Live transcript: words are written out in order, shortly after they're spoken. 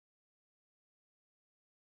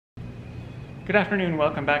Good afternoon,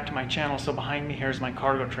 welcome back to my channel. So behind me here is my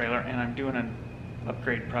cargo trailer and I'm doing an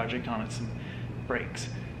upgrade project on it, some brakes.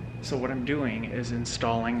 So what I'm doing is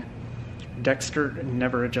installing Dexter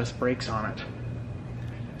Nev-R-Adjust brakes on it.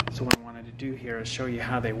 So what I wanted to do here is show you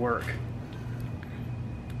how they work.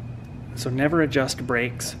 So Nev-R-Adjust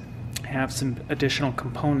brakes have some additional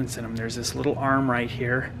components in them. There's this little arm right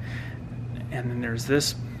here, and then there's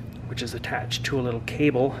this which is attached to a little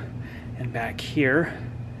cable, and back here,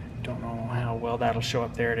 don't know how well that'll show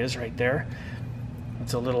up, there it is right there.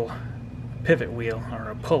 It's a little pivot wheel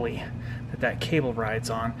or a pulley that cable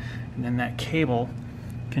rides on, and then that cable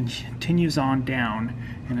continues on down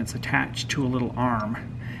and it's attached to a little arm,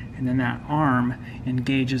 and then that arm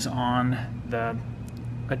engages on the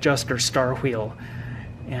adjuster star wheel,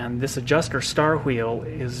 and this adjuster star wheel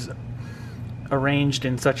is arranged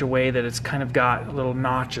in such a way that it's kind of got little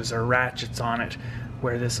notches or ratchets on it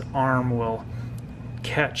where this arm will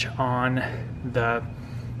catch on the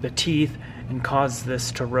teeth and cause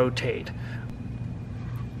this to rotate.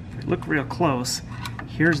 If you look real close,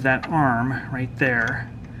 here's that arm right there,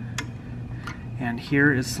 and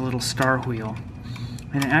here is the little star wheel,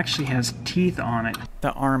 and it actually has teeth on it.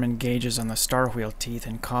 The arm engages on the star wheel teeth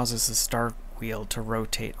and causes the star wheel to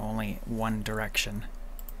rotate only one direction.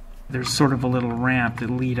 There's sort of a little ramp that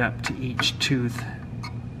lead up to each tooth.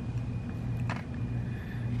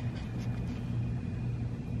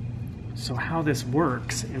 So how this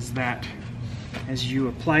works is that as you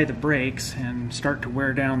apply the brakes and start to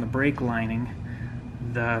wear down the brake lining,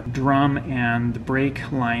 the drum and the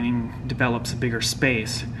brake lining develops a bigger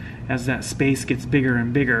space. As that space gets bigger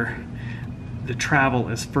and bigger, the travel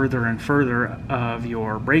is further and further of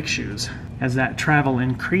your brake shoes. As that travel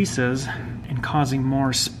increases and causing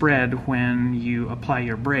more spread when you apply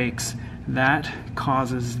your brakes, that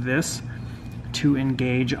causes this to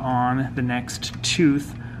engage on the next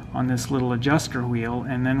tooth on this little adjuster wheel,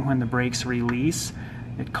 and then when the brakes release,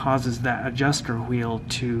 it causes that adjuster wheel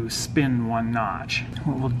to spin one notch.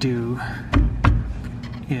 What we'll do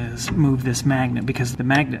is move this magnet, because the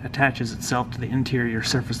magnet attaches itself to the interior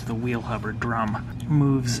surface of the wheel hub or drum. It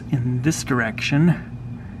moves in this direction,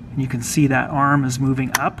 and you can see that arm is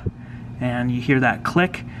moving up, and you hear that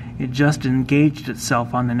click. It just engaged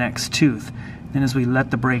itself on the next tooth. Then as we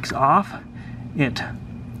let the brakes off, it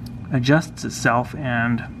adjusts itself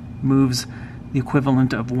and moves the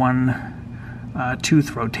equivalent of one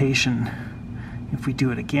tooth rotation. If we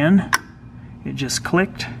do it again, it just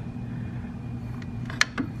clicked,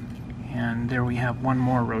 and there we have one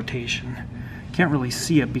more rotation. Can't really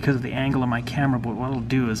see it because of the angle of my camera, but what it'll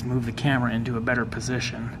do is move the camera into a better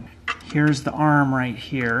position. Here's the arm right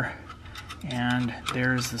here, and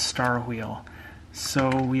there's the star wheel.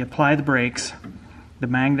 So we apply the brakes, the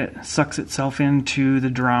magnet sucks itself into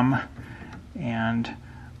the drum and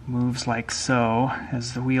moves like so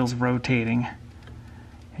as the wheel's rotating,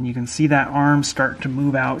 and you can see that arm start to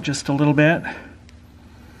move out just a little bit,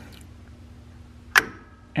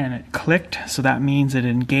 and it clicked, so that means it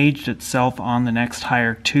engaged itself on the next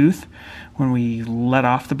higher tooth. When we let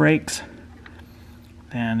off the brakes,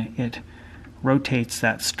 then it rotates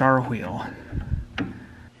that star wheel.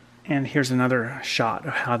 And here's another shot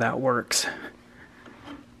of how that works.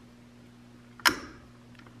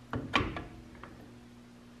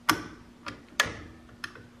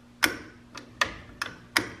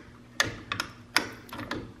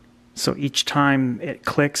 So each time it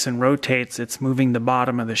clicks and rotates, it's moving the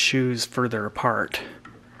bottom of the shoes further apart.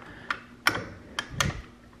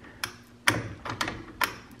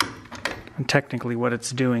 And technically what it's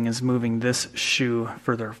doing is moving this shoe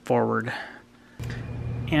further forward.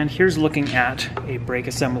 And here's looking at a brake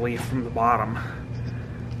assembly from the bottom.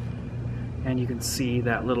 And you can see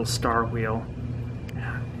that little star wheel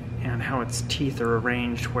and how its teeth are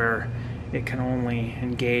arranged where it can only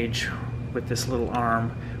engage with this little arm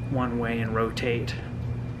one way and rotate.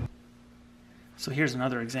 So here's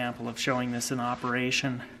another example of showing this in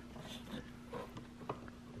operation.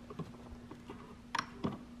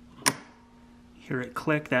 Hear it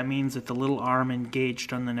click, that means that the little arm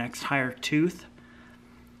engaged on the next higher tooth,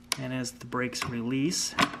 and as the brakes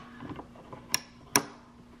release,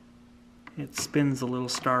 it spins the little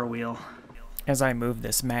star wheel. As I move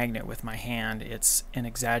this magnet with my hand, it's an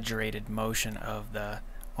exaggerated motion of the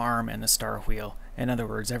arm and the star wheel. In other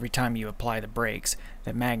words, every time you apply the brakes,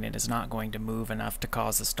 the magnet is not going to move enough to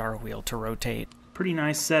cause the star wheel to rotate. Pretty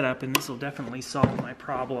nice setup, and this will definitely solve my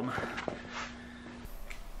problem.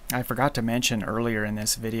 I forgot to mention earlier in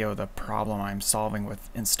this video the problem I'm solving with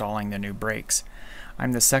installing the new brakes.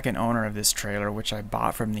 I'm the second owner of this trailer, which I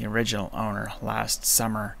bought from the original owner last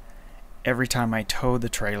summer, every time I towed the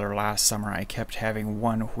trailer last summer, I kept having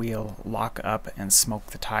one wheel lock up and smoke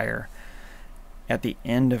the tire. At the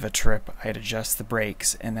end of a trip, I'd adjust the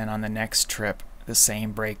brakes, and then on the next trip, the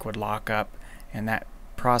same brake would lock up, and that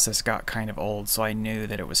process got kind of old, so I knew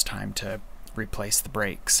that it was time to replace the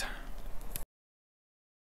brakes.